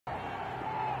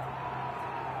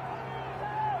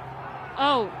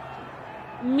Oh,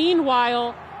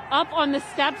 meanwhile, up on the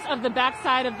steps of the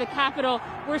backside of the Capitol,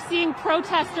 we're seeing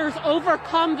protesters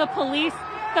overcome the police.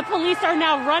 The police are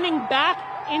now running back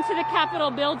into the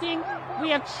Capitol building. We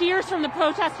have cheers from the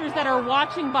protesters that are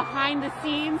watching behind the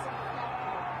scenes.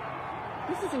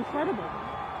 This is incredible.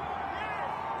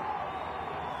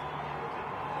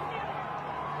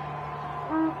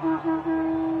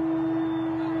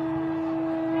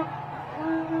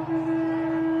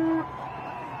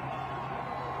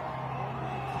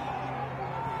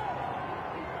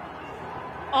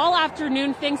 All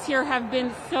afternoon, things here have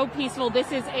been so peaceful.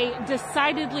 This is a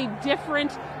decidedly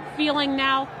different feeling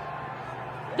now.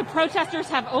 The protesters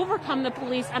have overcome the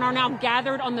police and are now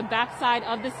gathered on the backside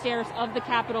of the stairs of the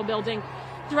Capitol building.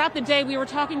 Throughout the day, we were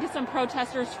talking to some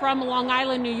protesters from Long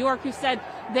Island, New York, who said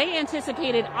they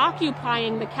anticipated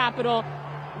occupying the Capitol.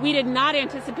 We did not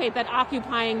anticipate that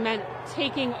occupying meant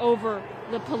taking over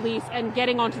the police and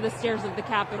getting onto the stairs of the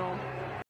Capitol.